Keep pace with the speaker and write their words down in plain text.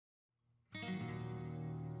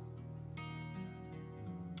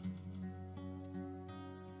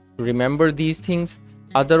Remember these things.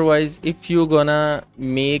 Otherwise, if you're gonna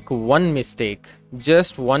make one mistake,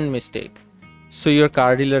 just one mistake, so your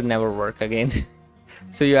Cardealer never work again.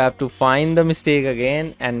 So you have to find the mistake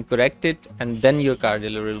again and correct it, and then your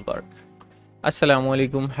Cardealer will work. Assalamu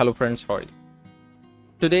alaikum. Hello friends, how are you?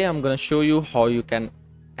 Today I'm gonna show you how you can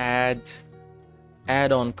add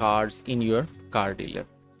on cards in your Cardealer.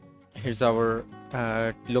 Here's our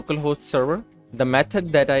localhost server. The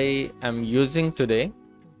method that I am using today,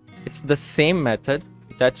 it's the same method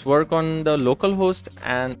that's work on the localhost,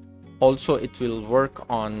 and also it will work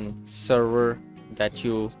on server that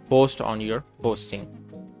you host on your hosting.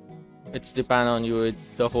 It's depend on you.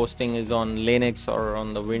 The hosting is on Linux or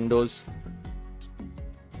on the Windows.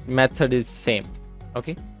 Method is same.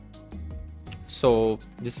 Okay, so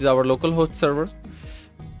this is our localhost server.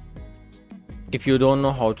 If you don't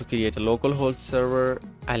know how to create a localhost server,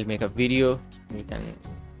 I'll make a video. You can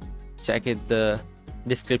check it, the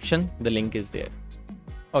description, the link is there.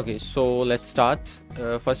 Okay, so let's start.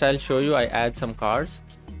 First I'll show you. I add some cards.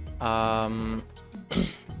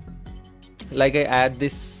 Like I add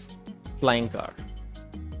this flying car.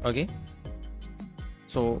 Okay,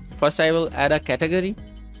 so first I will add a category,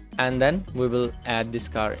 and then we will add this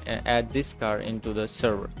car into the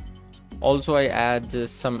server. Also I add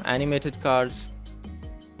some animated cars.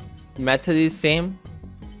 Method is same.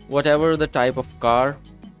 Whatever the type of car,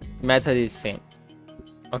 method is same.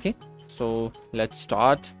 Okay, so let's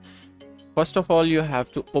start. First of all, you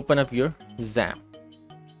have to open up your XAMPP.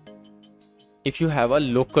 If you have a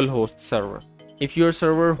localhost server, if your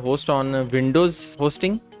server host on Windows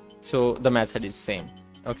hosting, so the method is same.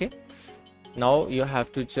 Okay, now you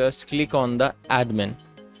have to just click on the admin.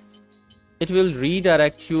 It will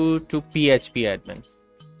redirect you to PHP admin.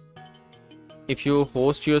 If you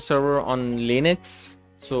host your server on Linux,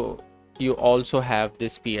 so you also have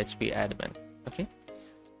this PHP admin. Okay,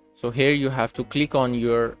 so here you have to click on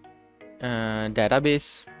your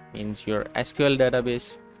database, means your SQL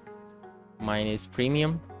database. Mine is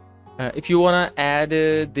premium. If you want to add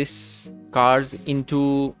this cars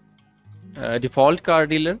into default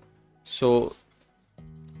Cardealer, so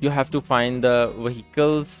you have to find the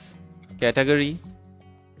vehicles category,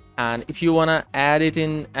 and if you want to add it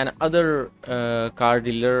in another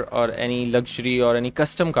Cardealer or any luxury or any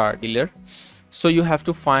custom Cardealer, so you have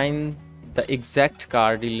to find the exact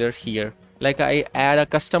Cardealer here. Like I add a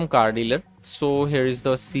custom Cardealer, so here is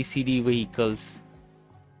the CCD vehicles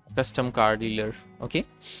custom Cardealer. Okay,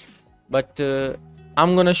 but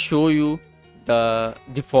I'm gonna show you the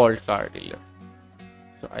default Cardealer.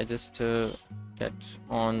 So I just get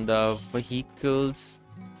on the vehicles.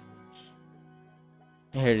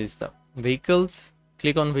 Here is the vehicles.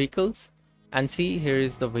 Click on vehicles and see, here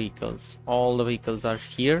is the vehicles. All the vehicles are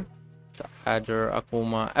here. The Adder,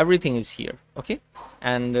 Akuma, everything is here. Okay,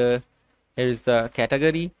 and here is the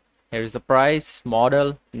category. Here is the price,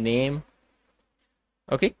 model, name.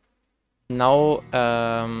 Okay, now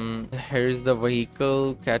here is the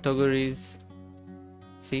vehicle categories.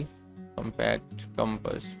 See, compact,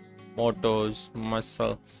 compass, motors,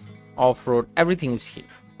 muscle, off-road, everything is here.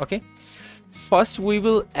 Okay, first we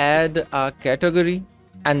will add a category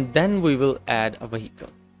and then we will add a vehicle.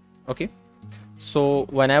 Okay, so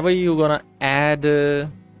whenever you're gonna add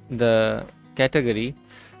the category,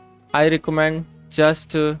 I recommend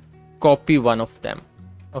just copy one of them.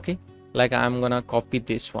 Okay, like I'm gonna copy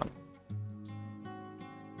this one.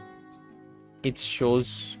 It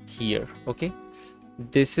shows here. Okay,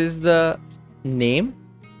 this is the name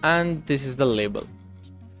and this is the label.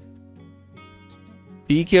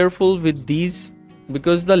 Be careful with these,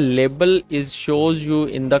 because the label is shows you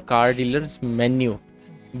in the Cardealer's menu,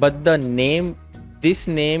 but the name, this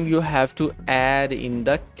name you have to add in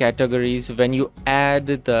the categories when you add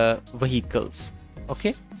the vehicles.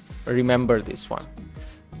 Okay, remember this one.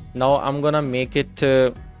 Now I'm gonna make it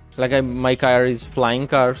like my car is flying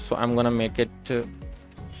car, so I'm gonna make it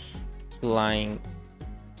flying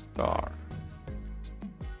car.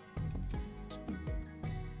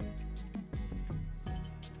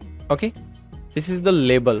 Okay, this is the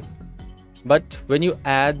label, but when you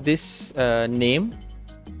add this name,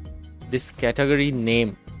 this category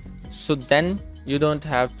name, so then you don't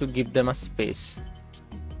have to give them a space.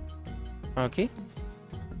 Okay,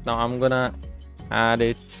 now I'm gonna add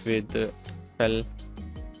it with FLEY,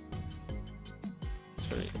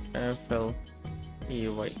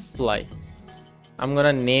 fly. I'm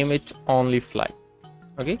gonna name it only fly.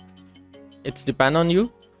 Okay, it's depend on you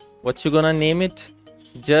what you're gonna name it.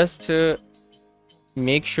 Just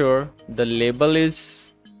make sure the label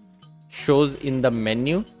is shows in the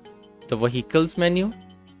menu, the vehicles menu,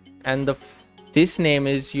 and this name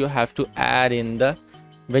is you have to add in the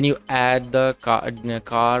when you add the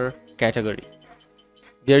car category,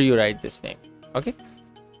 there you write this name. Okay,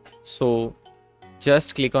 so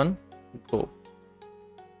just click on go.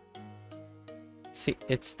 See,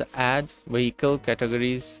 it's the add vehicle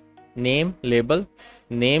categories name label.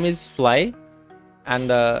 Name is fly and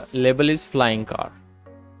the label is flying car.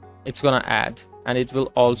 It's gonna add, and it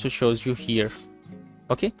will also shows you here.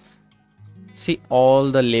 Okay, see,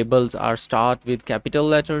 all the labels are start with capital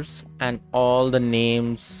letters and all the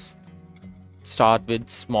names start with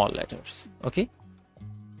small letters. Okay,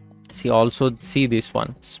 see, also see this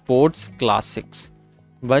one, sports classics,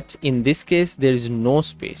 but in this case there is no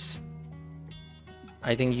space.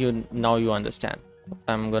 I think now you understand what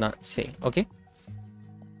I'm gonna say. Okay,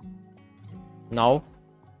 now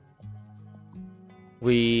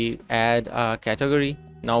we add a category.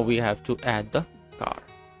 Now we have to add the car.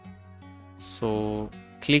 So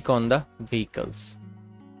click on the vehicles.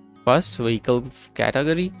 First vehicles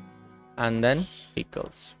category and then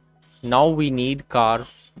vehicles. Now we need car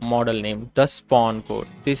model name, the spawn code.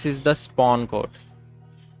 This is the spawn code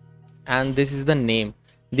and this is the name.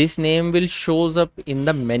 This name will shows up in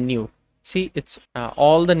the menu. See, it's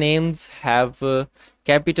all the names have a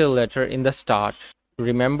capital letter in the start.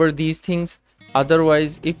 Remember these things.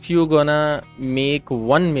 Otherwise, if you're gonna make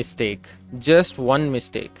one mistake, just one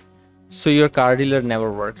mistake, so your Cardealer never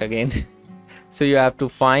work again. So you have to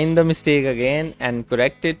find the mistake again and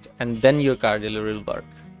correct it, and then your Cardealer will work.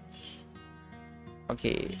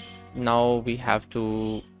 Okay, now we have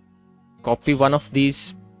to copy one of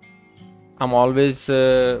these. I'm always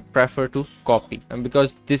prefer to copy, and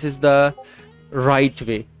because this is the right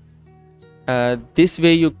way. This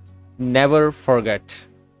way you never forget.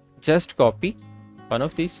 Just copy one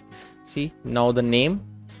of these. See, now the name,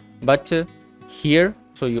 but here,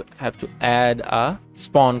 so you have to add a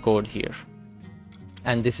spawn code here,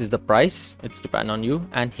 and this is the price. It's depend on you,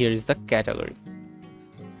 and here is the category.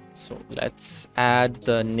 So let's add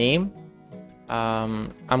the name.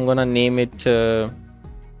 I'm gonna name it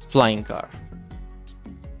flying car.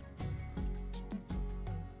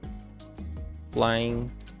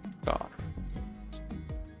 Flying car.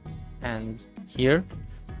 And here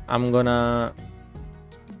I'm gonna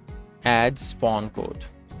add spawn code.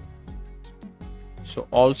 So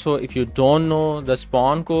also, if you don't know the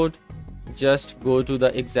spawn code, just go to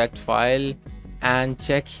the exact file and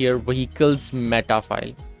check here vehicles meta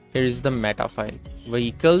file. Here is the meta file,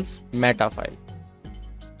 vehicles meta file.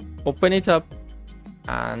 Open it up,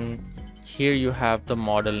 and here you have the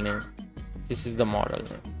model name. This is the model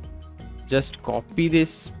name. Just copy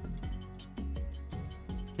this,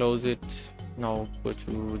 close it. Now go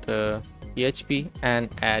to the PHP and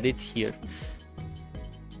add it here.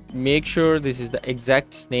 Make sure this is the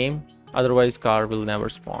exact name, otherwise car will never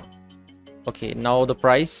spawn. Okay, now the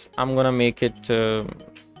price, I'm gonna make it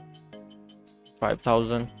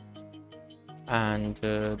 5,000, and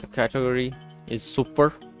the category is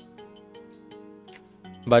super,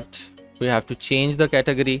 but we have to change the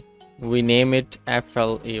category. We name it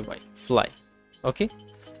FLAY, fly. Okay,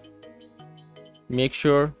 make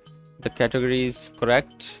sure the category is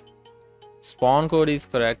correct, spawn code is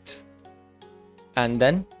correct, and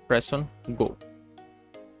then press on go.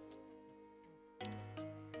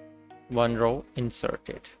 One row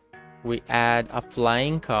inserted. We add a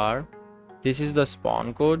flying car. This is the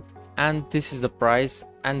spawn code, and this is the price,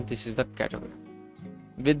 and this is the category.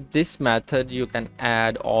 With this method, you can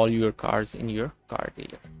add all your cars in your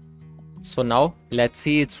Cardealer. So now let's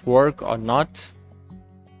see it's work or not.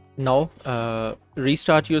 Now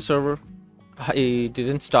restart your server. I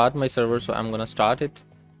didn't start my server, so I'm gonna start it.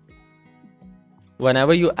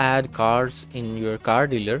 Whenever you add cars in your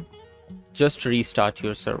Cardealer, just restart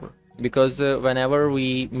your server, because whenever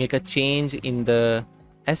we make a change in the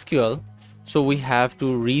SQL, so we have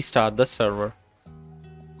to restart the server.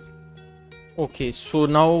 Okay, so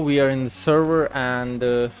now we are in the server,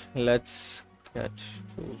 and let's get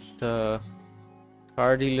to the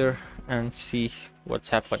Cardealer and see what's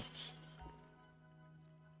happened.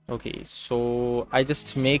 Okay, so I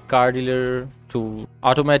just make Cardealer to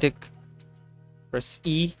automatic. Press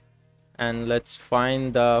E, and let's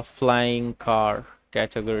find the flying car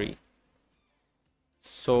category.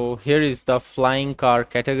 So here is the flying car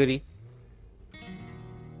category.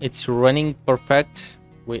 It's running perfect.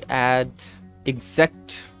 We add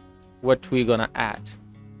exact what we're gonna add.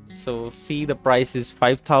 So see, the price is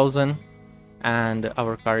 5,000 and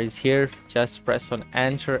our car is here. Just press on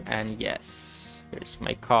enter, and yes, here's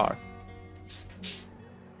my car.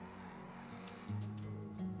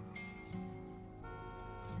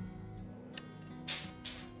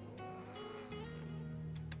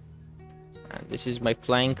 And this is my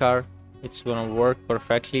flying car. It's gonna work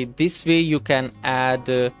perfectly. This way you can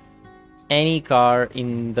add any car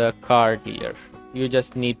in the Cardealer. You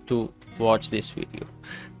just need to watch this video.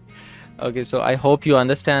 Okay, so I hope you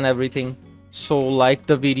understand everything. So like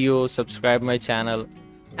the video, subscribe my channel,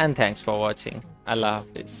 and thanks for watching. Allah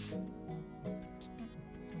Hafiz.